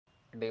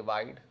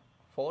divide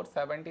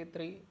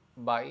 473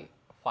 by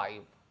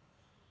 5.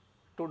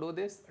 To do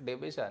this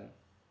division,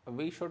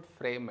 we should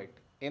frame it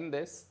in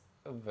this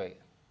way.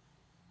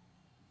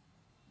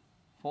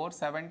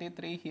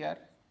 473 here,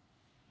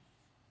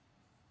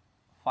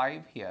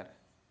 5 here.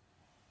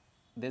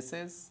 This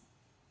is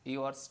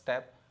your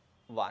step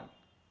 1.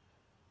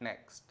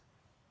 Next,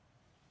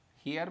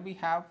 here we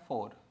have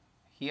 4,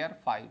 here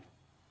 5.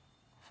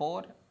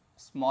 4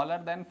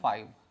 smaller than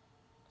 5,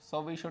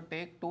 so we should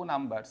take two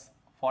numbers,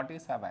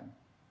 47.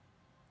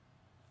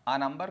 A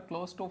number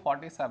close to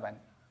 47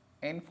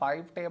 in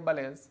 5 table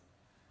is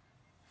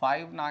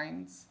 5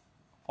 9s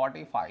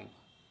 45.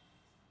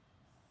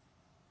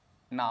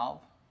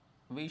 Now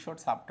we should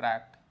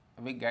subtract,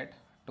 we get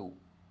 2.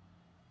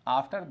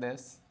 After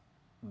this,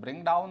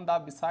 bring down the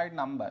beside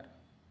number,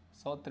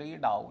 so 3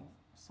 down,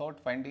 so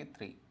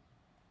 23.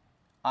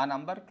 A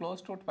number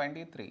close to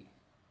 23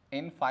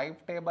 in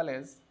 5 table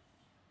is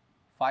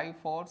 5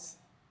 4s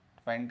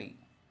 20.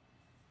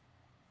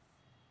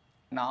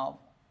 Now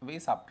we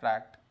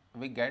subtract,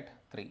 we get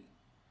 3.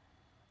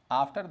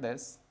 After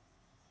this,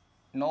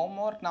 no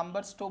more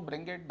numbers to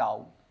bring it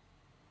down.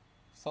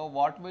 So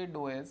what we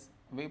do is,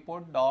 we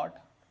put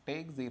dot,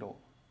 take 0,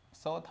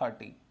 so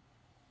 30.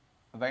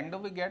 When do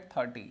we get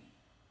 30?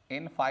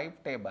 In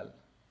 5 table,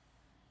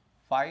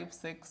 5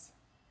 6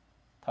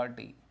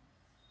 30.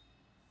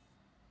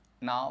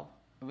 Now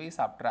we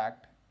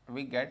subtract,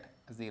 we get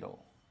 0.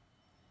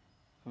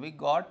 We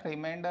got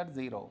remainder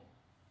 0.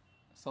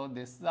 So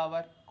this is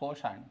our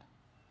quotient.